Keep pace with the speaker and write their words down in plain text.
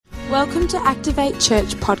Welcome to Activate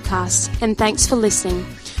Church podcast, and thanks for listening.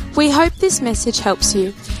 We hope this message helps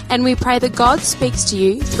you, and we pray that God speaks to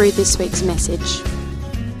you through this week's message.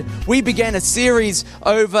 We began a series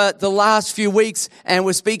over the last few weeks, and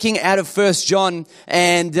we're speaking out of 1 John,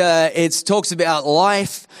 and it talks about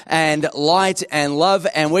life and light and love,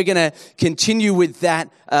 and we're going to continue with that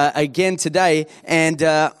again today. And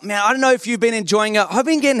man, I don't know if you've been enjoying it. I've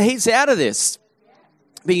been getting heaps out of this.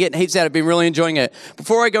 I've been really enjoying it.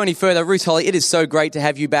 Before I go any further, Ruth Holly, it is so great to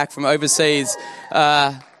have you back from overseas.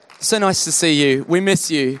 So nice to see you. We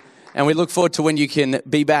miss you. And we look forward to when you can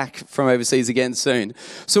be back from overseas again soon.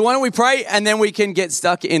 So why don't we pray and then we can get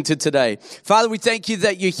stuck into today. Father, we thank you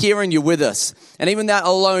that you're here and you're with us. And even that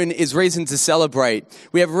alone is reason to celebrate.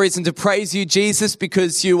 We have a reason to praise you, Jesus,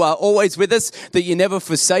 because you are always with us, that you never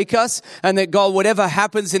forsake us, and that, God, whatever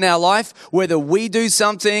happens in our life, whether we do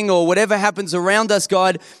something or whatever happens around us,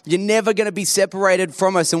 God, you're never going to be separated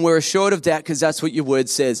from us. And we're assured of that because that's what your word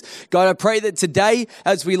says. God, I pray that today,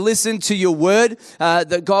 as we listen to your word,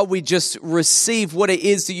 that, God, we just receive what it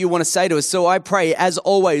is that you want to say to us. So I pray, as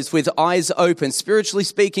always, with eyes open, spiritually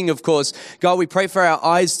speaking, of course. God, we pray for our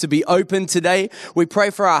eyes to be open today. We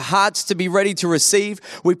pray for our hearts to be ready to receive.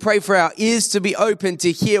 We pray for our ears to be open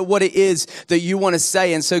to hear what it is that you want to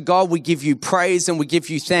say. And so, God, we give you praise and we give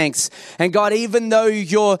you thanks. And God, even though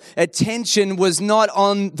your attention was not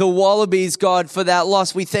on the Wallabies, God, for that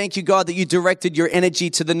loss, we thank you, God, that you directed your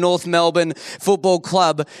energy to the North Melbourne Football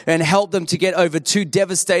Club and helped them to get over 2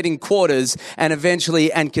 devastating quarters and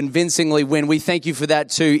eventually and convincingly win. We thank you for that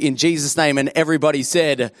too, in Jesus' name. And everybody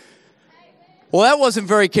said, well, that wasn't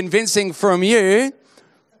very convincing from you.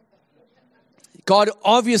 God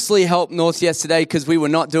obviously helped North yesterday because we were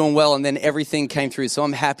not doing well and then everything came through. So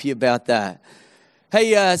I'm happy about that.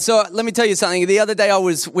 Hey, so let me tell you something. The other day I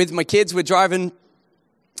was with my kids. We're driving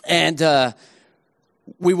and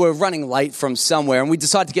we were running late from somewhere and we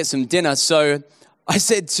decided to get some dinner. So I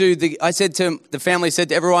said to the family, said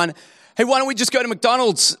to everyone, hey, why don't we just go to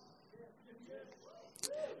McDonald's?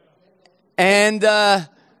 And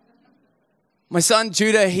my son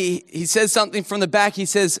Judah, he says something from the back. He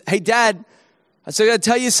says, hey, Dad, I said, I got to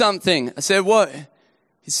tell you something. I said, what?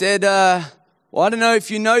 He said, well, I don't know if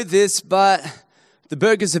you know this, but the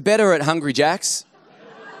burgers are better at Hungry Jack's.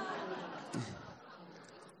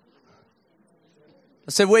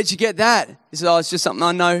 I said, where'd you get that? He said, oh, it's just something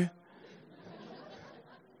I know.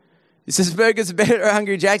 He says, burgers are better at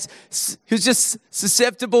Hungry Jack's. He was just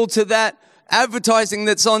susceptible to that advertising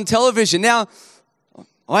that's on television. Now,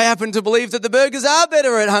 I happen to believe that the burgers are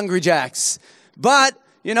better at Hungry Jack's. But,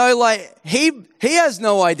 you know, like, he has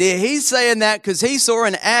no idea. He's saying that because he saw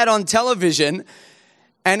an ad on television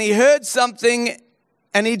and he heard something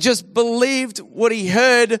and he just believed what he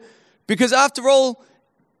heard because, after all,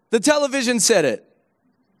 the television said it.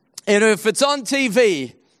 And if it's on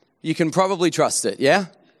TV, you can probably trust it, yeah?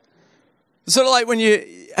 Sort of like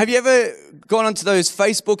have you ever gone onto those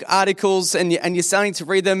Facebook articles and you're starting to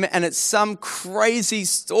read them and it's some crazy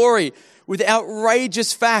story with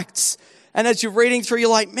outrageous facts. And as you're reading through, you're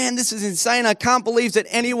like, man, this is insane. I can't believe that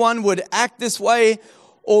anyone would act this way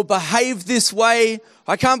or behave this way.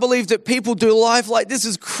 I can't believe that people do life like this.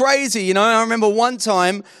 Is crazy. You know, I remember one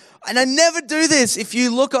time, and I never do this. If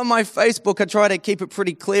you look on my Facebook, I try to keep it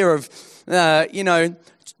pretty clear of,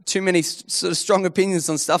 too many sort of strong opinions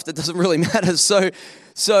on stuff that doesn't really matter. So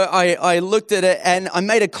I looked at it and I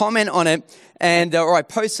made a comment on it or I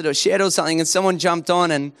posted or shared or something and someone jumped on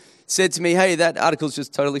and said to me, hey, that article's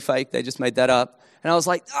just totally fake. They just made that up. And I was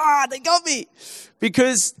like, they got me.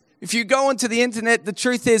 Because if you go onto the internet, the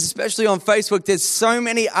truth is, especially on Facebook, there's so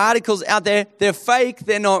many articles out there. They're fake.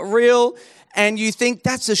 They're not real. And you think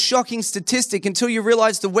that's a shocking statistic until you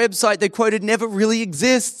realize the website they quoted never really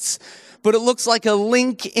exists. But it looks like a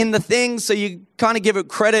link in the thing, so you kind of give it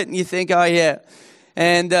credit and you think, oh, yeah.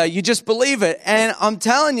 And you just believe it. And I'm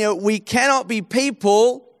telling you, we cannot be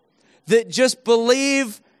people that just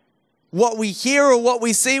believe what we hear or what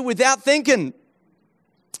we see without thinking.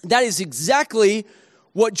 That is exactly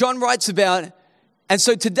what John writes about. And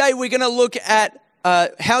so today we're going to look at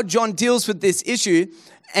how John deals with this issue.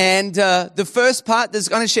 And the first part, there's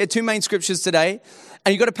going to share 2 main scriptures today.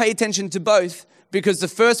 And you've got to pay attention to both, because the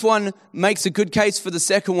first one makes a good case for the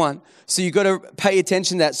second one. So you've got to pay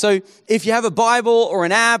attention to that. So if you have a Bible or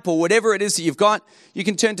an app or whatever it is that you've got, you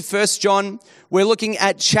can turn to 1 John. We're looking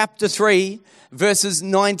at chapter 3, verses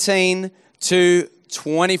 19 to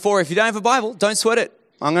 24. If you don't have a Bible, don't sweat it.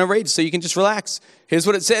 I'm going to read so you can just relax. Here's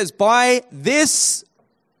what it says. By this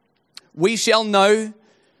we shall know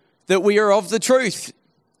that we are of the truth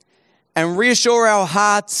and reassure our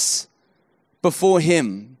hearts before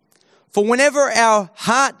him. For whenever our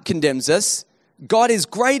heart condemns us, God is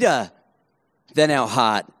greater than our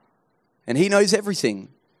heart, and He knows everything.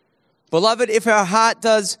 Beloved, if our heart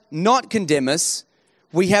does not condemn us,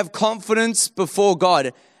 we have confidence before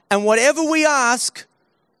God. And whatever we ask,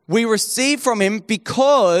 we receive from Him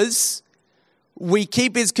because we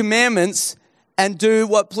keep His commandments and do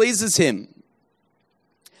what pleases Him.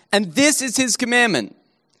 And this is His commandment,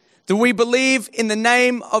 that we believe in the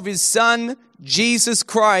name of His Son, Jesus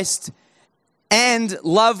Christ, and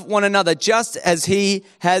love one another just as He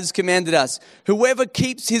has commanded us. Whoever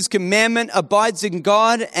keeps His commandment abides in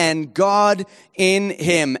God and God in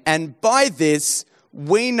him. And by this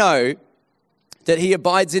we know that He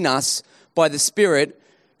abides in us by the Spirit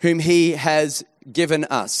whom He has given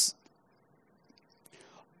us.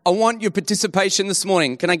 I want your participation this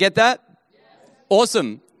morning. Can I get that? Yes.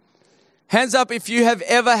 Awesome. Hands up if you have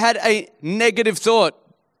ever had a negative thought.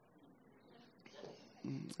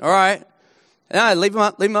 All right. No, leave them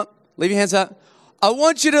up. Leave your hands up. I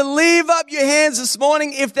want you to leave up your hands this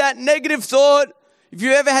morning if that negative thought, if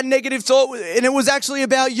you ever had a negative thought and it was actually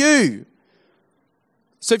about you.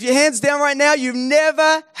 So if your hand's down right now, you've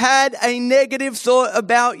never had a negative thought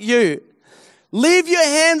about you. Leave your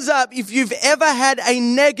hands up if you've ever had a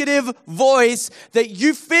negative voice that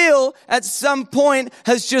you feel at some point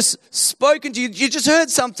has just spoken to you. You just heard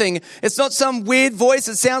something. It's not some weird voice.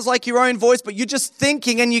 It sounds like your own voice, but you're just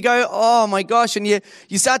thinking and you go, oh my gosh, and you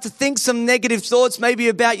start to think some negative thoughts maybe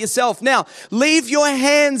about yourself. Now, leave your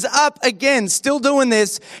hands up again, still doing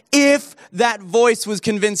this, if that voice was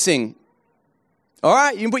convincing. All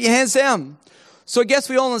right, you can put your hands down. So I guess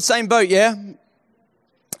we're all in the same boat, yeah?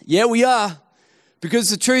 Yeah, we are.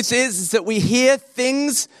 Because the truth is that we hear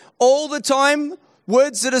things all the time,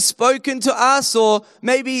 words that are spoken to us, or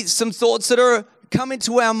maybe some thoughts that are coming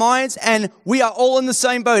to our minds, and we are all in the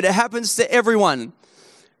same boat. It happens to everyone.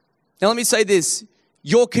 Now let me say this.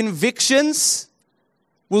 Your convictions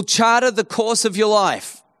will charter the course of your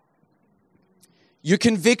life. Your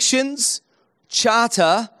convictions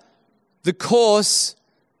charter the course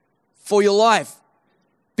for your life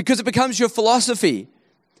because it becomes your philosophy.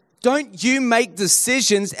 Don't you make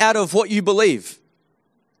decisions out of what you believe.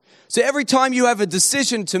 So every time you have a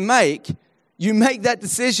decision to make, you make that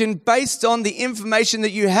decision based on the information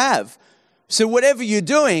that you have. So whatever you're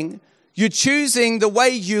doing, you're choosing the way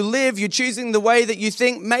you live, you're choosing the way that you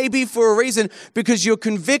think, maybe for a reason, because your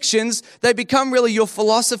convictions, they become really your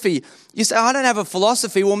philosophy. You say, I don't have a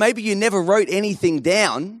philosophy. Well, maybe you never wrote anything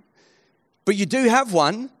down, but you do have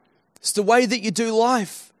one. It's the way that you do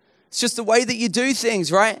life. It's just the way that you do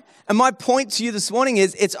things, right? And my point to you this morning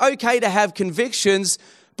is it's okay to have convictions,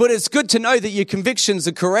 but it's good to know that your convictions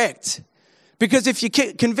are correct. Because if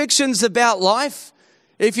your convictions about life,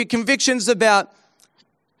 if your convictions about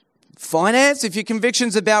finance, if your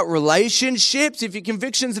convictions about relationships, if your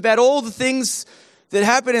convictions about all the things that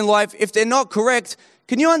happen in life, if they're not correct,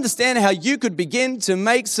 can you understand how you could begin to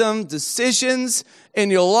make some decisions in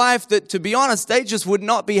your life that, to be honest, they just would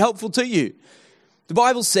not be helpful to you? The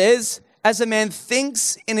Bible says, as a man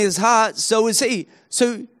thinks in his heart, so is he.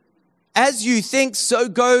 So as you think, so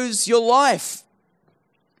goes your life.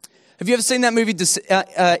 Have you ever seen that movie,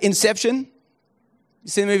 Inception? You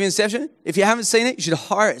seen the movie Inception? If you haven't seen it, you should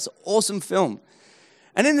hire it. It's an awesome film.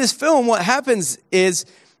 And in this film, what happens is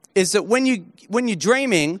that when you're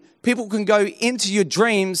dreaming, people can go into your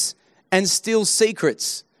dreams and steal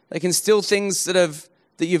secrets. They can steal things that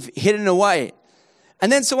you've hidden away.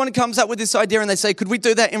 And then someone comes up with this idea and they say, could we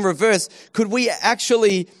do that in reverse? Could we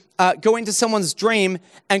actually go into someone's dream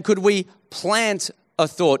and could we plant a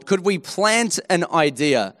thought? Could we plant an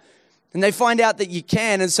idea? And they find out that you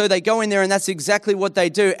can, and so they go in there and that's exactly what they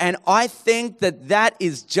do. And I think that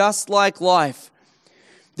is just like life.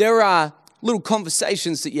 There are little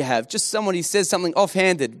conversations that you have. Just someone who says something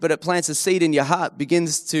offhanded, but it plants a seed in your heart,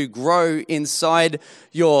 begins to grow inside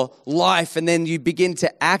your life, and then you begin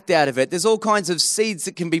to act out of it. There's all kinds of seeds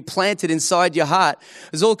that can be planted inside your heart.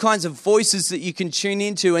 There's all kinds of voices that you can tune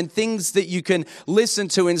into and things that you can listen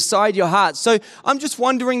to inside your heart. So I'm just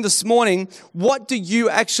wondering this morning, what do you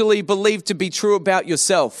actually believe to be true about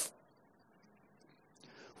yourself?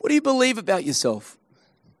 What do you believe about yourself?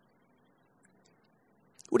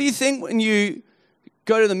 What do you think when you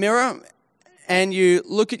go to the mirror and you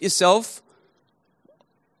look at yourself?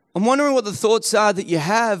 I'm wondering what the thoughts are that you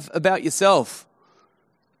have about yourself.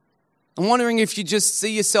 I'm wondering if you just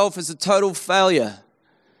see yourself as a total failure.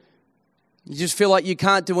 You just feel like you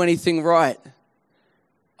can't do anything right.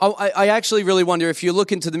 I actually really wonder if you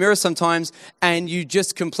look into the mirror sometimes and you're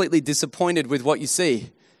just completely disappointed with what you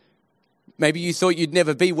see. Maybe you thought you'd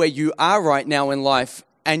never be where you are right now in life.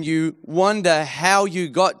 and you wonder how you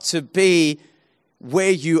got to be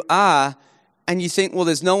where you are, and you think, well,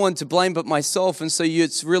 there's no one to blame but myself, and so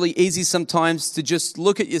it's really easy sometimes to just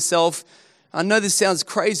look at yourself. I know this sounds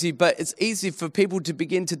crazy, but it's easy for people to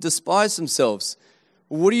begin to despise themselves.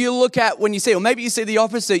 What do you look at when you see, or maybe you see the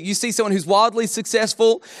opposite. You see someone who's wildly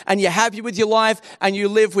successful and you're happy with your life and you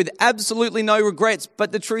live with absolutely no regrets.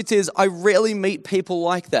 But the truth is, I rarely meet people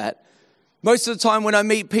like that. Most of the time when I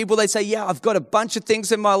meet people, they say, yeah, I've got a bunch of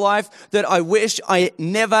things in my life that I wish I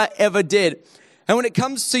never, ever did. And when it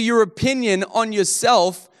comes to your opinion on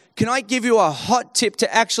yourself, can I give you a hot tip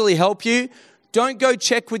to actually help you? Don't go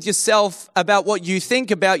check with yourself about what you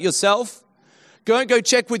think about yourself. Go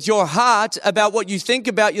check with your heart about what you think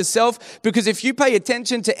about yourself, because if you pay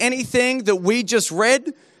attention to anything that we just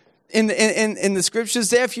read in the scriptures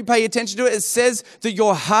there, if you pay attention to it, it says that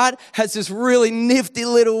your heart has this really nifty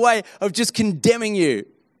little way of just condemning you.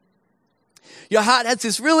 Your heart has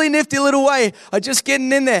this really nifty little way of just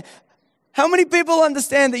getting in there. How many people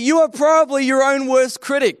understand that you are probably your own worst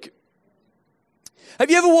critic? Have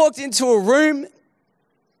you ever walked into a room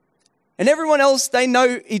and everyone else, they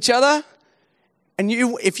know each other? And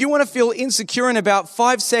if you want to feel insecure in about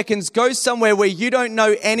 5 seconds, go somewhere where you don't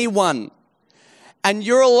know anyone and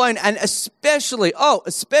you're alone. And especially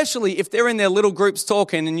if they're in their little groups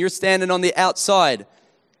talking and you're standing on the outside.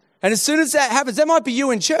 And as soon as that happens, that might be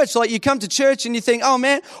you in church. Like you come to church and you think, oh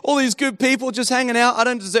man, all these good people just hanging out. I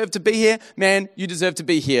don't deserve to be here. Man, you deserve to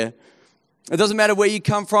be here. It doesn't matter where you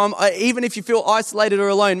come from. Even if you feel isolated or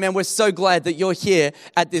alone, man, we're so glad that you're here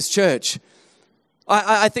at this church.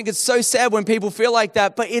 I think it's so sad when people feel like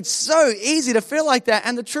that, but it's so easy to feel like that.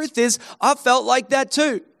 And the truth is, I felt like that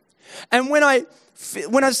too. And when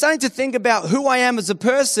I'm starting to think about who I am as a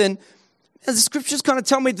person, the scriptures kind of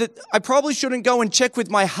tell me that I probably shouldn't go and check with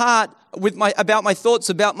my heart about my thoughts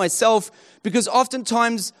about myself, because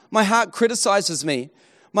oftentimes my heart criticizes me.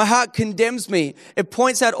 My heart condemns me. It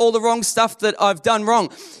points out all the wrong stuff that I've done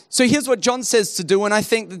wrong. So here's what John says to do, and I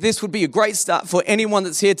think that this would be a great start for anyone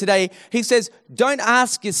that's here today. He says, don't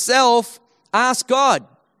ask yourself, ask God.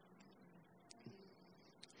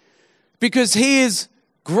 Because He is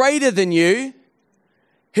greater than you.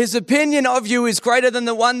 His opinion of you is greater than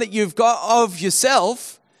the one that you've got of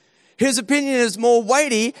yourself. His opinion is more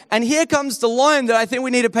weighty. And here comes the line that I think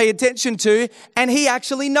we need to pay attention to, and He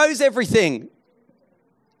actually knows everything.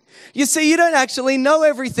 You see, you don't actually know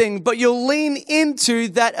everything, but you'll lean into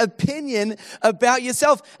that opinion about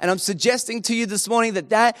yourself. And I'm suggesting to you this morning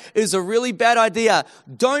that that is a really bad idea.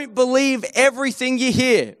 Don't believe everything you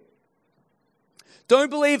hear. Don't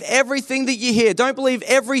believe everything that you hear. Don't believe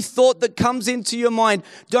every thought that comes into your mind.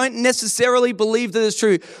 Don't necessarily believe that it's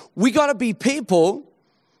true. We got to be people.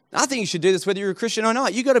 I think you should do this whether you're a Christian or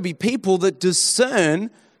not. You got to be people that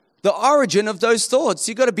discern the origin of those thoughts.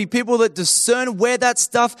 You've got to be people that discern where that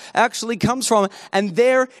stuff actually comes from. And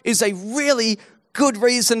there is a really good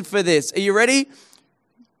reason for this. Are you ready?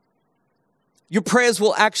 Your prayers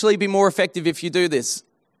will actually be more effective if you do this.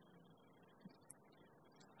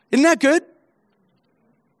 Isn't that good?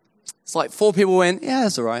 It's like 4 people went, yeah,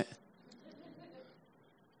 that's all right. Have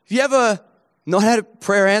you ever not had a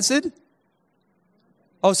prayer answered?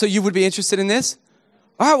 Oh, so you would be interested in this?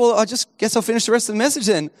 All right, well, I just guess I'll finish the rest of the message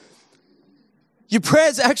then. Your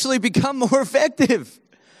prayers actually become more effective.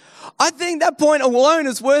 I think that point alone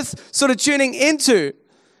is worth sort of tuning into.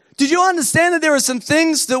 Did you understand that there are some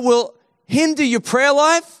things that will hinder your prayer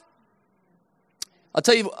life? I'll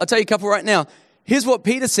tell you a couple right now. Here's what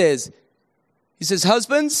Peter says. He says,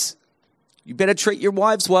 husbands, you better treat your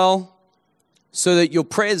wives well so that your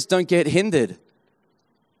prayers don't get hindered.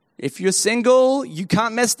 If you're single, you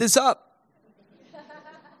can't mess this up.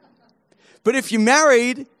 But if you're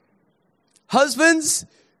married, husbands,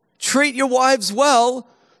 treat your wives well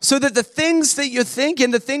so that the things that you're thinking,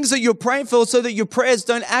 the things that you're praying for, so that your prayers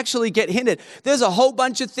don't actually get hindered. There's a whole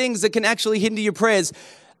bunch of things that can actually hinder your prayers.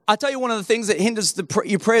 I'll tell you, one of the things that hinders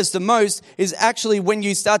your prayers the most is actually when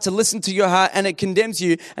you start to listen to your heart and it condemns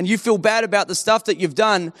you and you feel bad about the stuff that you've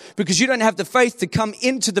done because you don't have the faith to come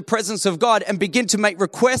into the presence of God and begin to make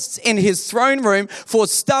requests in His throne room for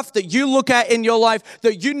stuff that you look at in your life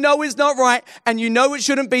that you know is not right and you know it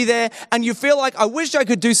shouldn't be there, and you feel like, I wish I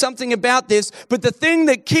could do something about this. But the thing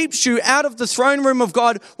that keeps you out of the throne room of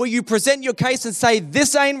God, where you present your case and say,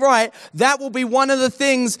 this ain't right, that will be one of the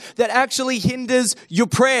things that actually hinders your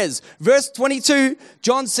prayers. Verse 22,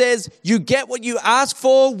 John says, you get what you ask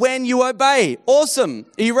for when you obey. Awesome.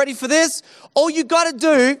 Are you ready for this? All you got to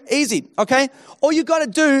do, easy, okay? All you got to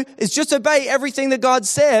do is just obey everything that God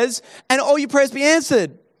says and all your prayers be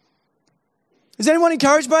answered. Is anyone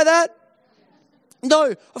encouraged by that?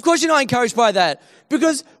 No, of course you're not encouraged by that.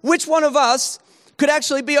 Because which one of us could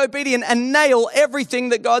actually be obedient and nail everything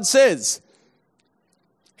that God says?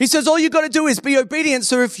 He says all you got to do is be obedient.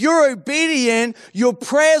 So if you're obedient, your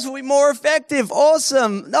prayers will be more effective.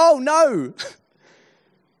 Awesome. No.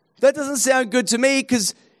 That doesn't sound good to me,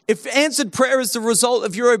 because if answered prayer is the result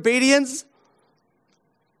of your obedience,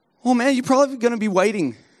 oh man, you're probably going to be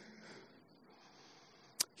waiting.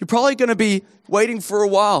 You're probably going to be waiting for a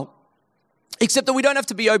while. Except that we don't have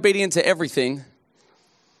to be obedient to everything.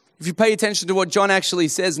 If you pay attention to what John actually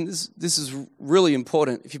says, and this is really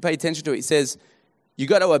important. If you pay attention to it, he says, you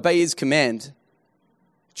got to obey his command.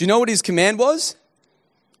 Do you know what his command was?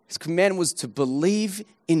 His command was to believe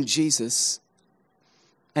in Jesus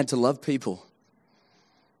and to love people.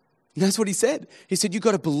 And that's what he said. He said, you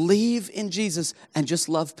got to believe in Jesus and just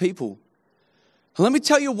love people. And let me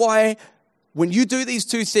tell you why, when you do these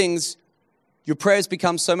two things, your prayers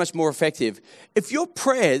become so much more effective. If your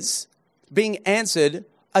prayers being answered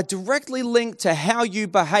are directly linked to how you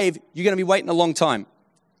behave, you're going to be waiting a long time.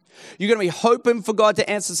 You're going to be hoping for God to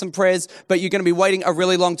answer some prayers, but you're going to be waiting a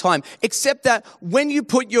really long time. Except that when you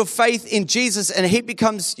put your faith in Jesus and he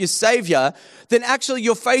becomes your savior, then actually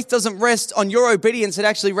your faith doesn't rest on your obedience, it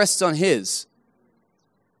actually rests on his.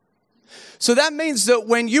 So that means that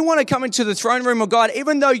when you want to come into the throne room of God,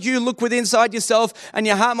 even though you look within inside yourself and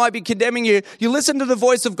your heart might be condemning you, you listen to the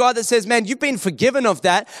voice of God that says, man, you've been forgiven of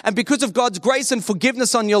that. And because of God's grace and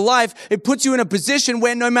forgiveness on your life, it puts you in a position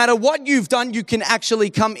where no matter what you've done, you can actually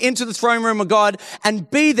come into the throne room of God and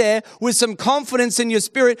be there with some confidence in your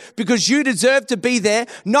spirit, because you deserve to be there,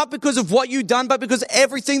 not because of what you've done, but because of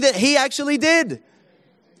everything that he actually did.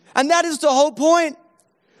 And that is the whole point.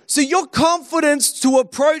 So your confidence to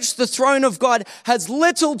approach the throne of God has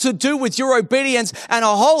little to do with your obedience and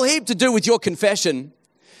a whole heap to do with your confession.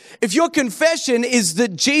 If your confession is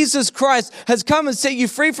that Jesus Christ has come and set you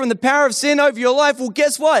free from the power of sin over your life, well,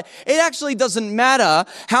 guess what? It actually doesn't matter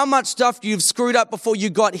how much stuff you've screwed up before you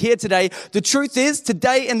got here today. The truth is,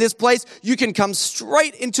 today in this place, you can come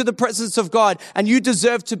straight into the presence of God, and you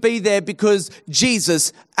deserve to be there because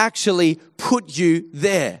Jesus actually put you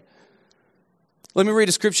there. Let me read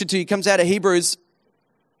a scripture to you. It comes out of Hebrews.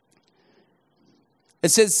 It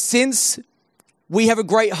says, since we have a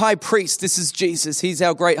great high priest, this is Jesus, he's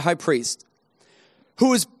our great high priest,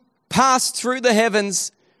 who has passed through the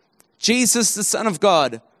heavens, Jesus, the Son of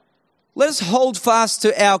God, let us hold fast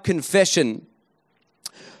to our confession.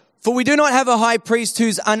 For we do not have a high priest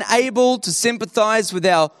who's unable to sympathize with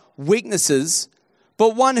our weaknesses,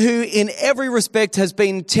 but one who in every respect has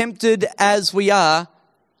been tempted as we are,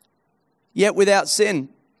 yet without sin.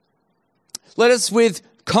 Let us with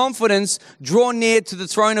confidence draw near to the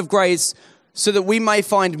throne of grace, so that we may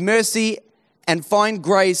find mercy and find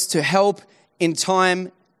grace to help in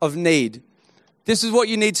time of need. This is what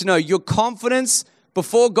you need to know. Your confidence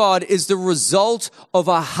before God is the result of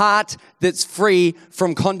a heart that's free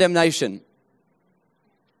from condemnation.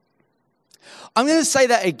 I'm going to say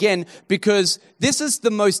that again because this is the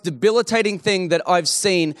most debilitating thing that I've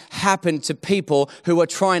seen happen to people who are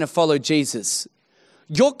trying to follow Jesus.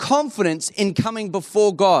 Your confidence in coming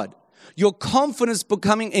before God, your confidence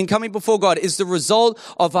in coming before God is the result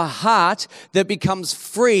of a heart that becomes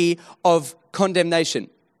free of condemnation.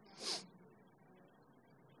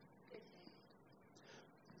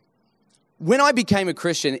 When I became a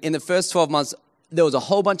Christian in the first 12 months, there was a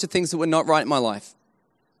whole bunch of things that were not right in my life.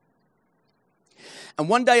 And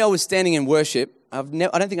one day I was standing in worship. I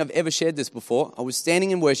don't think I've ever shared this before. I was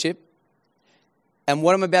standing in worship. And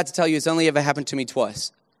what I'm about to tell you has only ever happened to me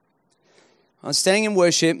twice. I was standing in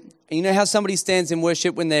worship. And you know how somebody stands in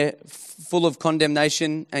worship when they're full of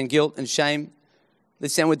condemnation and guilt and shame? They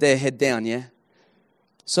stand with their head down, yeah?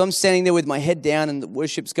 So I'm standing there with my head down and the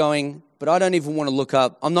worship's going. But I don't even want to look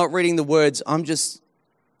up. I'm not reading the words. I'm just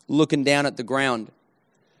looking down at the ground.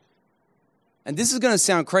 And this is going to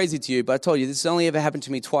sound crazy to you, but I told you, this has only ever happened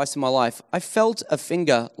to me twice in my life. I felt a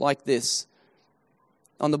finger like this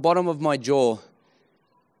on the bottom of my jaw,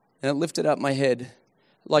 and it lifted up my head.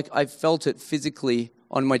 Like I felt it physically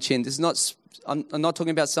on my chin. This is not, I'm not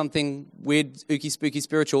talking about something weird, ooky, spooky,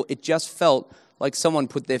 spiritual. It just felt like someone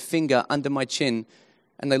put their finger under my chin,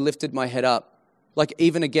 and they lifted my head up, like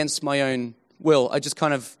even against my own will. I just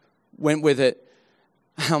kind of went with it.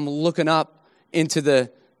 I'm looking up into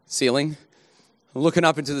the ceiling. I'm looking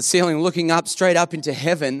up into the ceiling, looking up, straight up into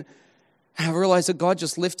heaven. And I realized that God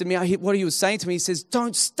just lifted me out. What he was saying to me, he says,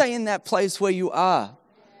 don't stay in that place where you are.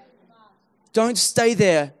 Don't stay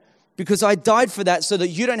there, because I died for that so that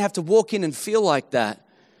you don't have to walk in and feel like that.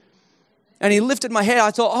 And he lifted my head.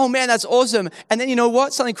 I thought, oh man, that's awesome. And then you know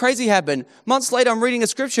what? Something crazy happened. Months later, I'm reading a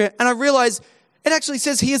scripture and I realized It actually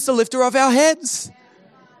says he is the lifter of our heads.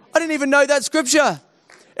 I didn't even know that scripture.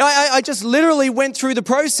 I just literally went through the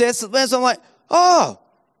process. I'm like, oh,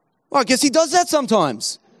 well, I guess he does that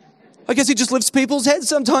sometimes. I guess he just lifts people's heads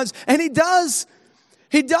sometimes. And he does.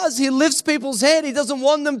 He does. He lifts people's head. He doesn't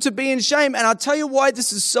want them to be in shame. And I'll tell you why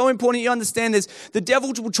this is so important you understand this. The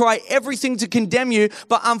devil will try everything to condemn you,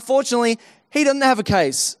 but unfortunately, he doesn't have a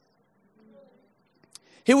case.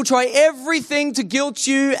 He will try everything to guilt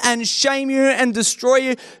you and shame you and destroy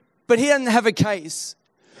you, but he doesn't have a case.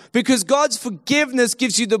 Because God's forgiveness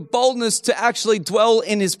gives you the boldness to actually dwell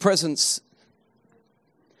in his presence.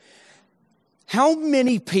 How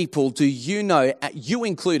many people do you know, you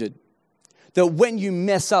included, that when you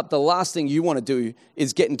mess up, the last thing you want to do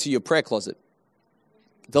is get into your prayer closet?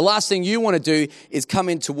 The last thing you want to do is come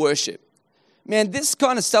into worship. Man, this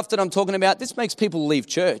kind of stuff that I'm talking about, this makes people leave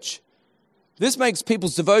church. This makes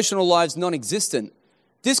people's devotional lives non-existent.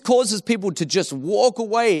 This causes people to just walk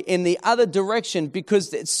away in the other direction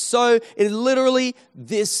because it's literally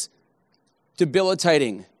this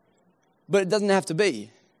debilitating. But it doesn't have to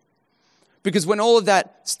be. Because when all of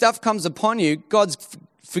that stuff comes upon you, God's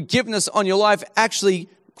forgiveness on your life actually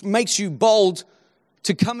makes you bold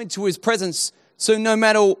to come into his presence. So no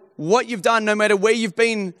matter what you've done, no matter where you've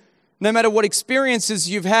been, no matter what experiences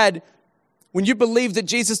you've had, when you believe that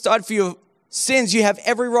Jesus died for your sins, you have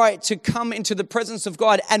every right to come into the presence of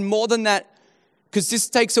God. And more than that, because this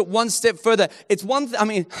takes it one step further. It's one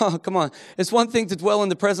thing to dwell in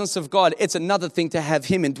the presence of God. It's another thing to have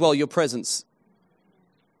him indwell your presence.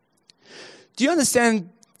 Do you understand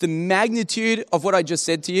the magnitude of what I just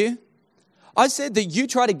said to you? I said that you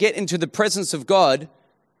try to get into the presence of God.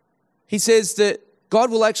 He says that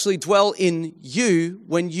God will actually dwell in you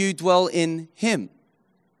when you dwell in him.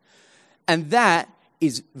 And that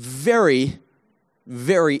is very,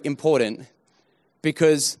 very important,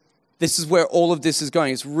 because this is where all of this is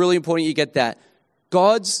going. It's really important you get that.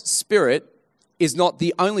 God's Spirit is not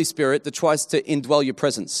the only Spirit that tries to indwell your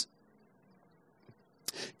presence.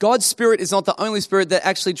 God's Spirit is not the only Spirit that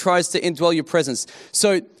actually tries to indwell your presence.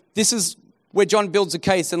 So this is where John builds a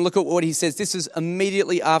case, and look at what he says. This is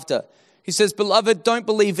immediately after. He says, "Beloved, don't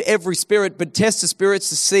believe every spirit, but test the spirits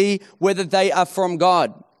to see whether they are from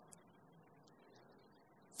God.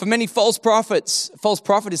 For many false prophet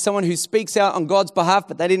is someone who speaks out on God's behalf,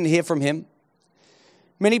 but they didn't hear from him.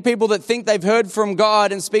 Many people that think they've heard from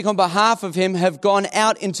God and speak on behalf of him have gone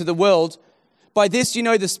out into the world. By this you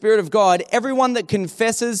know the Spirit of God. Everyone that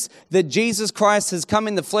confesses that Jesus Christ has come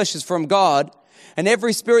in the flesh is from God, and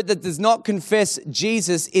every spirit that does not confess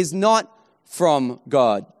Jesus is not from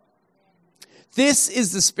God. This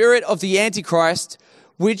is the spirit of the Antichrist,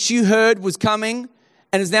 which you heard was coming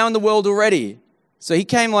and is now in the world already." So he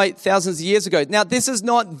came like thousands of years ago. Now, this is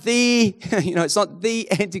not it's not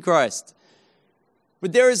the Antichrist.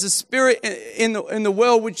 But there is a spirit in the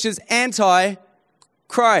world which is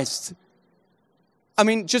anti-Christ. I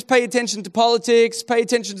mean, just pay attention to politics, pay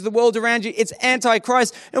attention to the world around you. It's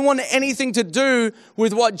anti-Christ. It doesn't want anything to do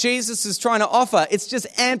with what Jesus is trying to offer. It's just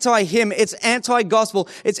anti-him. It's anti-gospel.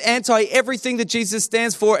 It's anti-everything that Jesus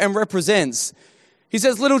stands for and represents. He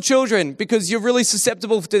says, little children, because you're really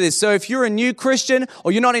susceptible to this. So if you're a new Christian,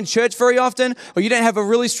 or you're not in church very often, or you don't have a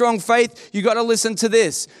really strong faith, you got to listen to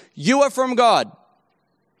this. You are from God,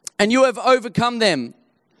 and you have overcome them.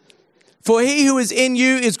 For he who is in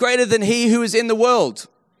you is greater than he who is in the world.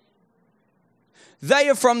 They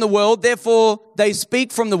are from the world, therefore they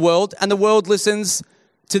speak from the world, and the world listens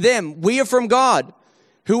to them. We are from God.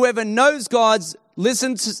 Whoever knows God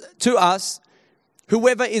listens to us.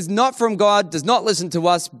 Whoever is not from God does not listen to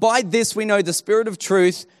us. By this we know the spirit of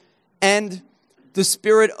truth and the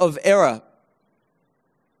spirit of error.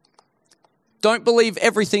 Don't believe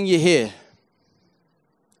everything you hear.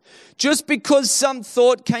 Just because some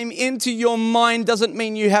thought came into your mind doesn't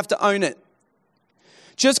mean you have to own it.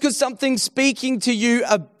 Just because something's speaking to you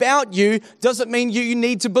about you doesn't mean you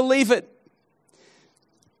need to believe it.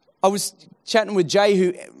 I was chatting with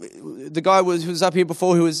Jay, the guy who was up here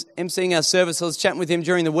before, who was emceeing our service. I was chatting with him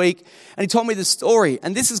during the week, and he told me this story.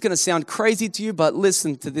 And this is going to sound crazy to you, but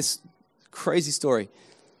listen to this crazy story.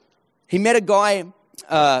 He met a guy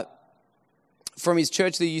from his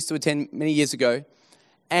church that he used to attend many years ago.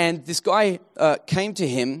 And this guy came to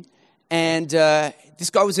him, and this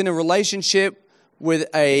guy was in a relationship with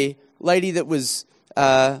a lady that was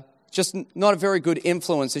just not a very good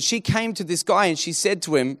influence. And she came to this guy and she said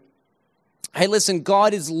to him, "Hey, listen,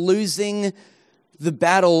 God is losing the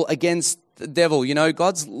battle against the devil. You know,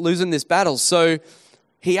 God's losing this battle. So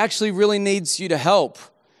he actually really needs you to help.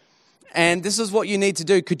 And this is what you need to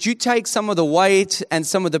do. Could you take some of the weight and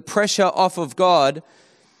some of the pressure off of God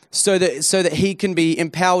so that he can be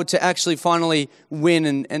empowered to actually finally win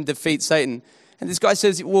and defeat Satan. And this guy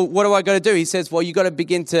says, well, what do I got to do? He says, well, you got to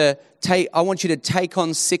begin to I want you to take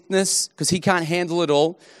on sickness, because he can't handle it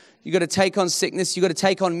all. You got to take on sickness. You got to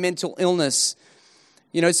take on mental illness.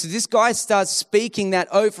 So this guy starts speaking that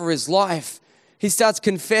over his life. He starts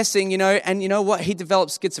confessing, and you know what? He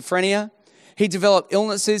developed schizophrenia. He developed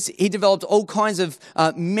illnesses. He developed all kinds of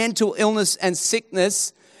mental illness and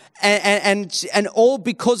sickness, and all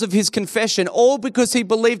because of his confession, all because he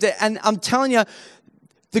believed it. And I'm telling you,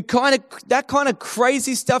 that kind of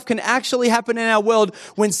crazy stuff can actually happen in our world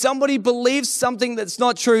when somebody believes something that's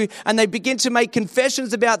not true and they begin to make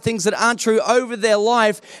confessions about things that aren't true over their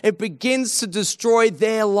life. It begins to destroy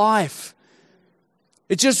their life.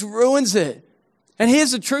 It just ruins it. And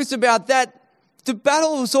here's the truth about that. The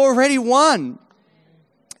battle was already won.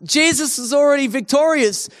 Jesus is already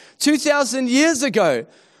victorious 2,000 years ago.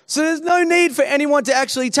 So there's no need for anyone to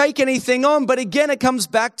actually take anything on. But again, it comes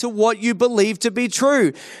back to what you believe to be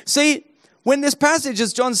true. See, when this passage,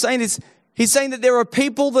 as John's saying, he's saying that there are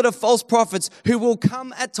people that are false prophets who will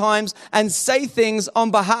come at times and say things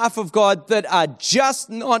on behalf of God that are just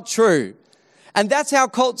not true. And that's how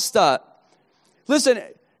cults start. Listen,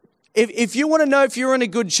 if you want to know if you're in a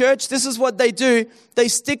good church, this is what they do. They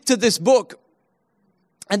stick to this book.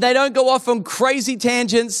 And they don't go off on crazy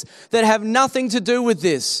tangents that have nothing to do with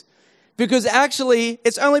this. Because actually,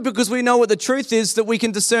 it's only because we know what the truth is that we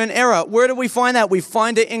can discern error. Where do we find that? We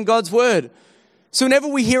find it in God's word. So whenever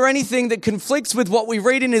we hear anything that conflicts with what we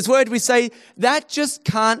read in his word, we say, that just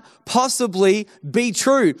can't possibly be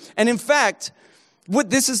true. And in fact,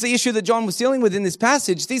 this is the issue that John was dealing with in this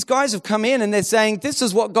passage. These guys have come in and they're saying, this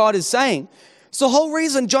is what God is saying. So the whole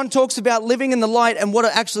reason John talks about living in the light and what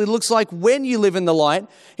it actually looks like when you live in the light,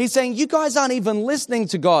 he's saying you guys aren't even listening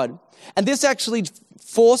to God. And this actually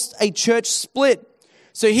forced a church split.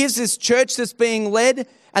 So here's this church that's being led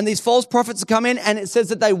and these false prophets have come in and it says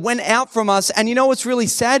that they went out from us. And you know what's really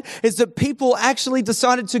sad is that people actually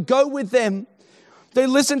decided to go with them. They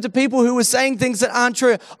listened to people who were saying things that aren't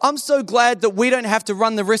true. I'm so glad that we don't have to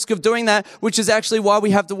run the risk of doing that, which is actually why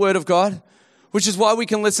we have the word of God. Which is why we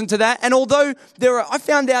can listen to that. And although I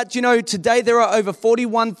found out, today there are over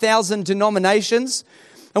 41,000 denominations.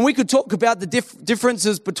 And we could talk about the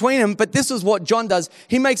differences between them, but this is what John does.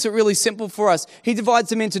 He makes it really simple for us. He divides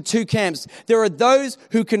them into two camps. There are those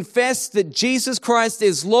who confess that Jesus Christ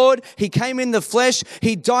is Lord. He came in the flesh.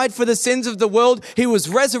 He died for the sins of the world. He was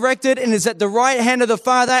resurrected and is at the right hand of the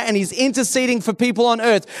Father, and he's interceding for people on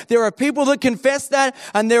earth. There are people that confess that,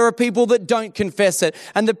 and there are people that don't confess it.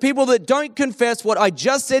 And the people that don't confess what I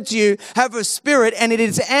just said to you have a spirit, and it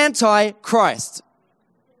is anti-Christ.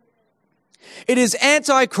 It is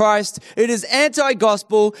anti-Christ. It is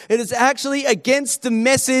anti-gospel. It is actually against the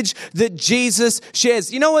message that Jesus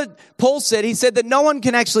shares. You know what Paul said? He said that no one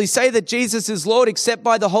can actually say that Jesus is Lord except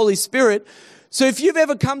by the Holy Spirit. So if you've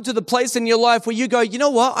ever come to the place in your life where you go, you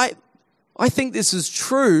know what? I think this is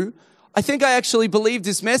true. I think I actually believe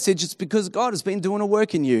this message. It's because God has been doing a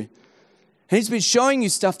work in you. And he's been showing you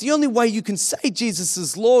stuff. The only way you can say Jesus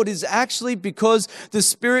is Lord is actually because the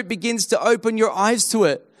Spirit begins to open your eyes to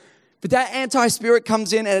it. But that anti-spirit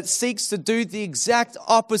comes in and it seeks to do the exact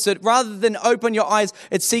opposite. Rather than open your eyes,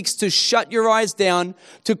 it seeks to shut your eyes down,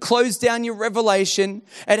 to close down your revelation.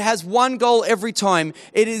 It has one goal every time.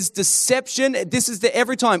 It is deception. This is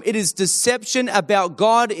every time. It is deception about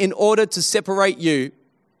God in order to separate you.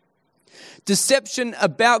 Deception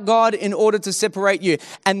about God in order to separate you.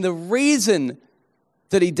 And the reason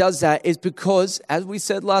that he does that is because, as we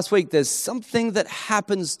said last week, there's something that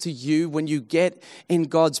happens to you when you get in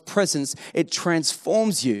God's presence. It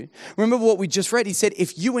transforms you. Remember what we just read? He said,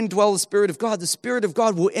 if you indwell the Spirit of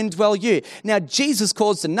God will indwell you. Now, Jesus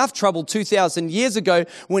caused enough trouble 2,000 years ago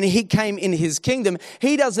when he came in his kingdom.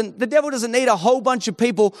 The devil doesn't need a whole bunch of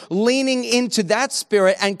people leaning into that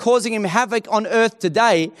spirit and causing him havoc on earth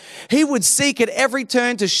today. He would seek at every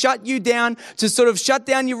turn to shut you down, to sort of shut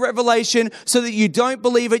down your revelation so that you don't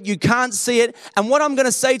believe it, you can't see it. And what I'm going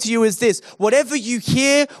to say to you is this: whatever you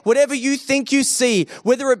hear, whatever you think you see,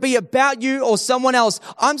 whether it be about you or someone else,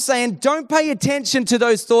 I'm saying don't pay attention to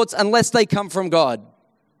those thoughts unless they come from God.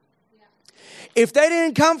 If they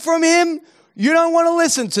didn't come from him, you don't want to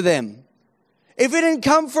listen to them. If it didn't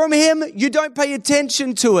come from him, you don't pay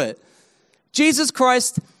attention to it. Jesus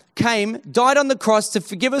Christ came, died on the cross to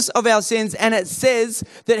forgive us of our sins, and it says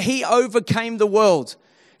that he overcame the world.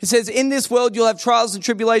 It says, in this world you'll have trials and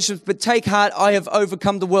tribulations, but take heart, I have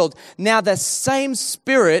overcome the world. Now the same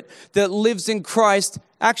Spirit that lives in Christ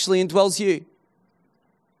actually indwells you.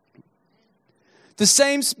 The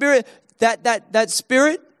same Spirit, that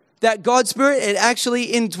Spirit that God's Spirit, it actually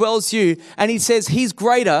indwells you. And he says he's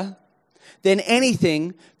greater than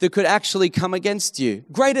anything that could actually come against you.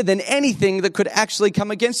 Greater than anything that could actually come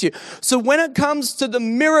against you. So when it comes to the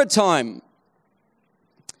mirror time,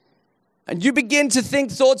 and you begin to think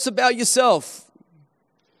thoughts about yourself,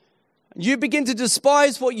 you begin to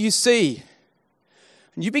despise what you see,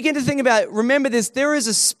 and you begin to think about, remember this, there is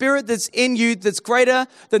a spirit that's in you that's greater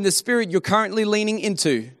than the spirit you're currently leaning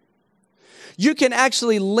into. You can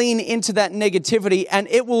actually lean into that negativity, and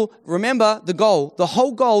it will, remember the goal, the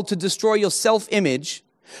whole goal to destroy your self-image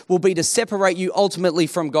will be to separate you ultimately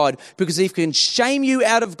from God. Because if he can shame you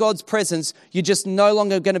out of God's presence, you're just no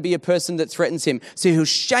longer going to be a person that threatens him. So he'll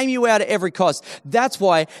shame you out at every cost. That's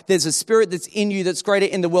why there's a spirit that's in you that's greater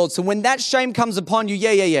in the world. So when that shame comes upon you,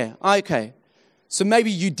 okay. So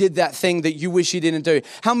maybe you did that thing that you wish you didn't do.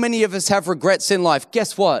 How many of us have regrets in life?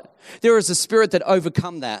 Guess what? There is a spirit that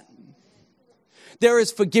overcome that. There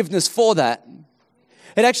is forgiveness for that.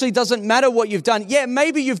 It actually doesn't matter what you've done. Yeah,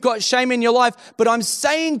 maybe you've got shame in your life, but I'm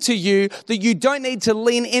saying to you that you don't need to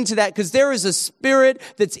lean into that, because there is a spirit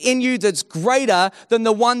that's in you that's greater than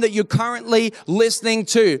the one that you're currently listening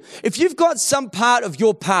to. If you've got some part of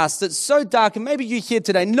your past that's so dark, and maybe you're here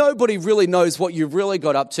today, nobody really knows what you really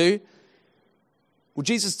got up to. Well,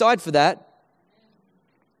 Jesus died for that.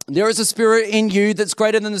 There is a spirit in you that's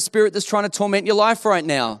greater than the spirit that's trying to torment your life right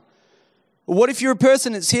now. What if you're a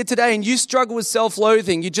person that's here today and you struggle with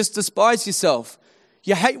self-loathing? You just despise yourself.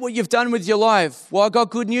 You hate what you've done with your life. Well, I got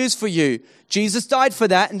good news for you. Jesus died for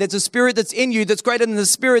that, and there's a spirit that's in you that's greater than the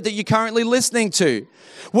spirit that you're currently listening to.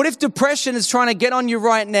 What if depression is trying to get on you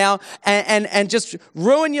right now and just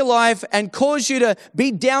ruin your life and cause you to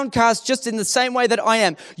be downcast just in the same way that I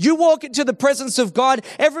am? You walk into the presence of God,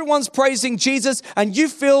 everyone's praising Jesus, and you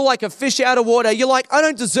feel like a fish out of water. You're like, I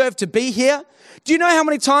don't deserve to be here. Do you know how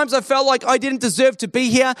many times I felt like I didn't deserve to be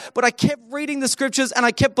here, but I kept reading the scriptures and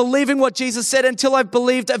I kept believing what Jesus said until I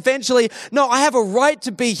believed eventually, no, I have a right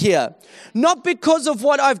to be here. Not because of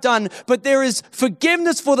what I've done, but there is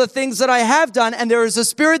forgiveness for the things that I have done, and there is a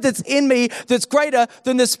spirit that's in me that's greater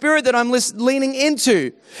than the spirit that I'm leaning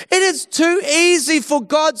into. It is too easy for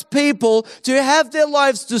God's people to have their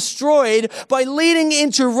lives destroyed by leading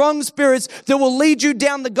into wrong spirits that will lead you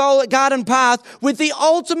down the garden path with the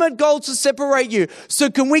ultimate goal to separate you. So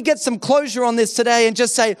can we get some closure on this today and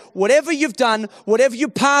just say, whatever you've done, whatever your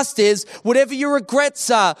past is, whatever your regrets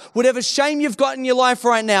are, whatever shame you've got in your life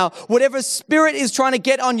right now, whatever spirit is trying to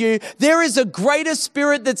get on you, there is a greater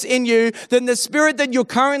spirit that's in you than the spirit that you're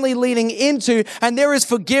currently leaning into, and there is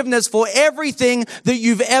forgiveness for everything that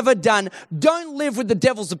you've ever done. Don't live with the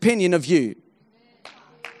devil's opinion of you.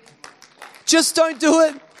 Just don't do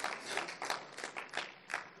it.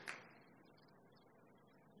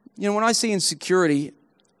 You know, when I see insecurity,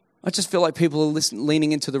 I just feel like people are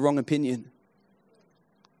leaning into the wrong opinion.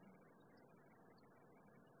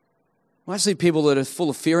 When I see people that are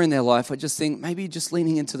full of fear in their life, I just think maybe you're just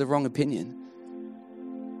leaning into the wrong opinion.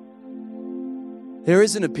 There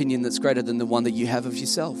is an opinion that's greater than the one that you have of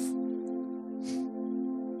yourself.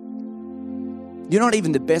 You're not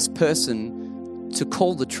even the best person to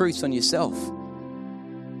call the truth on yourself.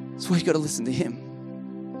 That's why you've got to listen to him.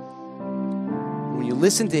 When you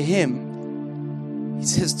listen to him, he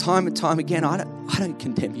says time and time again, I don't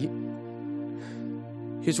condemn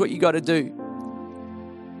you. Here's what you got to do.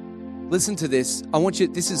 Listen to this.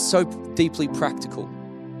 This is so deeply practical.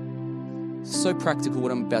 So practical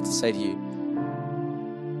what I'm about to say to you.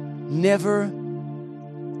 Never,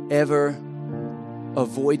 ever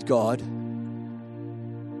avoid God,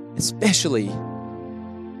 especially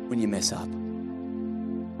when you mess up.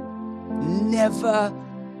 Never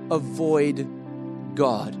avoid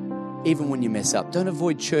God, even when you mess up. Don't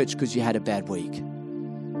avoid church because you had a bad week.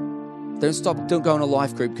 Don't go in a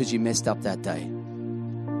life group because you messed up that day.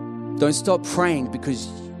 Don't stop praying because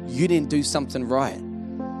you didn't do something right.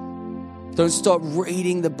 Don't stop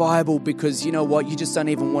reading the Bible because, you know what, you just don't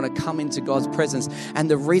even want to come into God's presence. And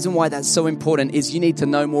the reason why that's so important is you need to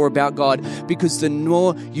know more about God, because the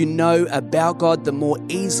more you know about God, the more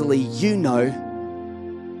easily you know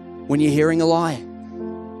when you're hearing a lie.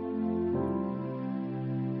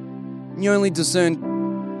 You only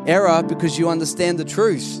discern error because you understand the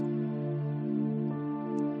truth.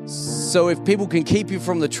 So if people can keep you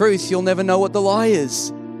from the truth, you'll never know what the lie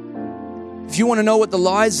is. If you want to know what the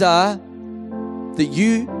lies are that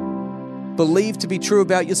you believe to be true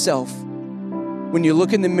about yourself, when you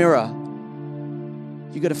look in the mirror,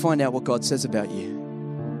 you got to find out what God says about you.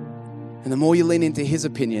 And the more you lean into his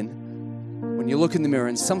opinion, when you look in the mirror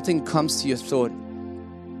and something comes to your thought,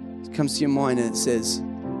 it comes to your mind and it says,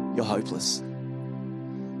 you're hopeless.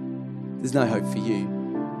 There's no hope for you.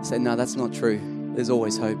 say, no, that's not true. There's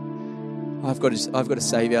always hope. I've got a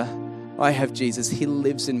Savior. I have Jesus. He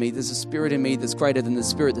lives in me. There's a spirit in me that's greater than the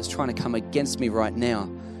spirit that's trying to come against me right now.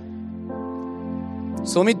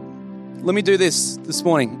 So let me do this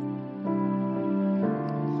morning.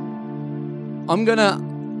 I'm going to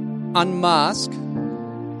unmask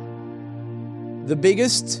the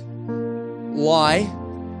biggest lie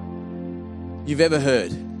you've ever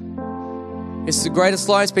heard. It's the greatest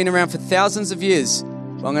lie. It's been around for thousands of years.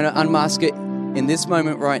 But I'm going to unmask it in this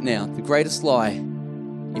moment right now. The greatest lie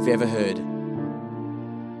you've ever heard.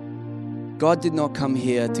 God did not come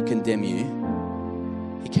here to condemn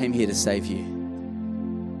you. He came here to save you.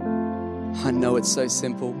 I know it's so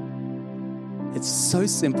simple. It's so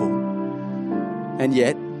simple. And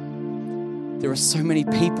yet, there are so many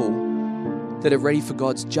people that are ready for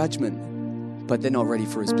God's judgment, but they're not ready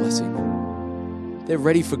for His blessing. They're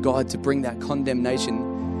ready for God to bring that condemnation,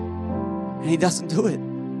 and He doesn't do it.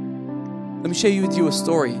 Let me share with you a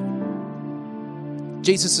story.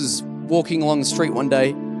 Jesus is walking along the street one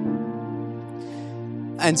day,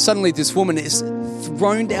 and suddenly this woman is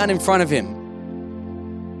thrown down in front of him.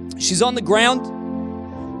 She's on the ground.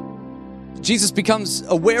 Jesus becomes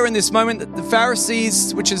aware in this moment that the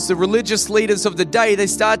Pharisees, which is the religious leaders of the day, they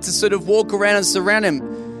start to sort of walk around and surround him.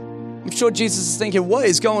 I'm sure Jesus is thinking, what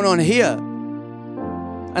is going on here?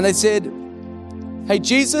 And they said, hey,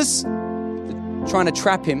 Jesus, they're trying to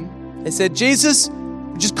trap him. They said, Jesus,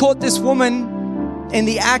 we just caught this woman in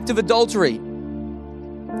the act of adultery.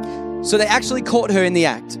 So they actually caught her in the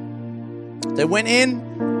act. They went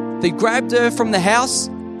in, they grabbed her from the house.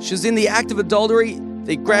 She was in the act of adultery.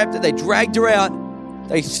 They grabbed her, they dragged her out,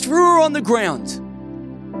 they threw her on the ground.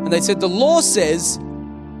 And they said, the law says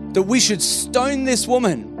that we should stone this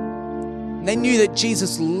woman. And they knew that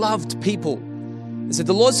Jesus loved people. They said,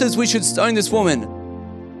 the law says we should stone this woman.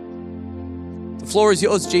 The floor is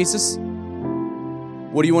yours, Jesus.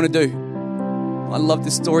 What do you want to do? I love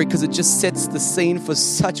this story because it just sets the scene for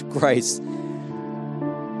such grace.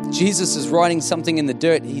 Jesus is writing something in the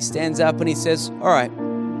dirt. He stands up and he says, all right,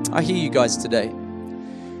 I hear you guys today.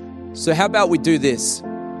 So how about we do this?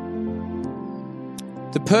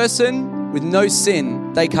 The person with no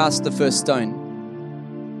sin, they cast the first stone.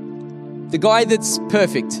 The guy that's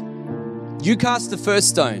perfect, you cast the first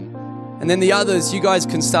stone. And then the others, you guys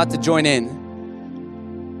can start to join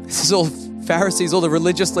in. This is all Pharisees, all the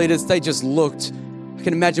religious leaders, they just looked. I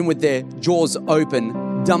can imagine with their jaws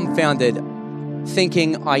open, dumbfounded,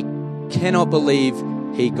 thinking, I cannot believe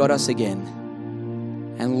he got us again.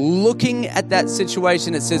 And looking at that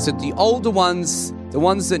situation, it says that the older ones, the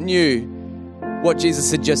ones that knew what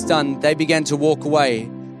Jesus had just done, they began to walk away.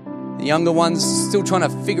 The younger ones still trying to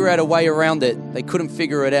figure out a way around it. They couldn't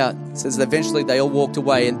figure it out. It says that eventually they all walked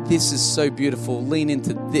away. And this is so beautiful. Lean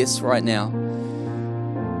into this right now.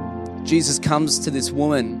 Jesus comes to this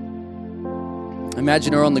woman.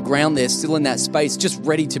 Imagine her on the ground there, still in that space, just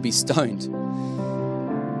ready to be stoned.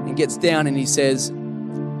 And gets down and he says,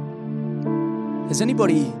 has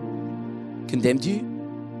anybody condemned you?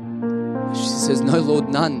 She says, no, Lord,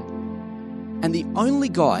 none. And the only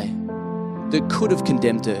guy that could have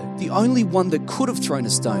condemned her, the only one that could have thrown a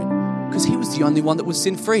stone, because he was the only one that was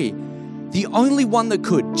sin-free, the only one that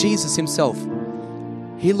could, Jesus himself,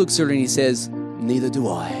 he looks at her and he says, neither do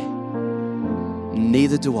I.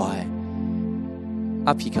 Neither do I.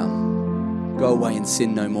 Up you come. Go away and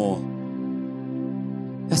sin no more.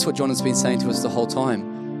 That's what John has been saying to us the whole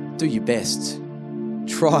time. Do your best.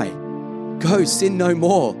 Try. Go, sin no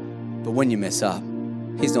more. But when you mess up,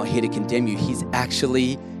 he's not here to condemn you. He's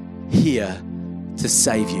actually here to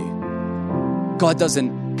save you. God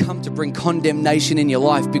doesn't come to bring condemnation in your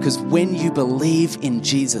life, because when you believe in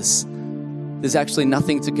Jesus, there's actually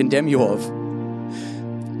nothing to condemn you of.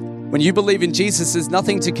 When you believe in Jesus, there's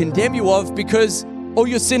nothing to condemn you of, because all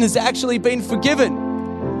your sin has actually been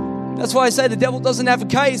forgiven. That's why I say the devil doesn't have a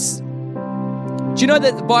case. Do you know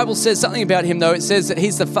that the Bible says something about him, though? It says that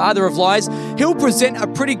he's the father of lies. He'll present a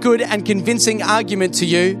pretty good and convincing argument to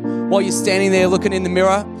you while you're standing there looking in the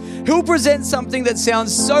mirror. He'll present something that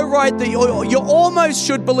sounds so right that you almost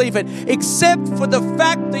should believe it, except for the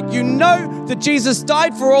fact that you know that Jesus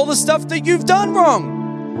died for all the stuff that you've done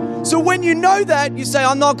wrong. So when you know that, you say,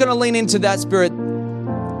 I'm not going to lean into that spirit.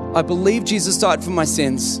 I believe Jesus died for my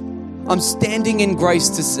sins. I'm standing in grace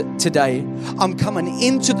today. I'm coming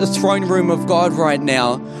into the throne room of God right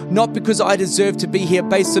now, not because I deserve to be here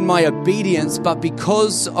based on my obedience, but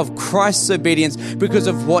because of Christ's obedience, because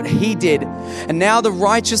of what he did. And now the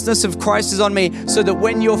righteousness of Christ is on me, so that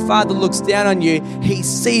when your Father looks down on you, he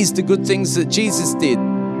sees the good things that Jesus did.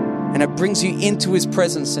 And it brings you into his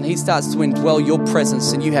presence, and he starts to indwell your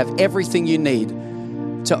presence, and you have everything you need.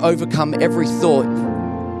 to overcome every thought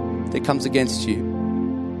that comes against you.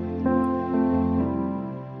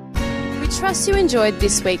 We trust you enjoyed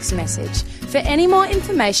this week's message. For any more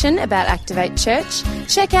information about Activate Church,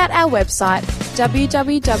 check out our website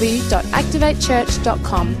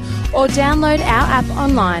www.activatechurch.com or download our app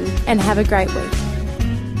online, and have a great week.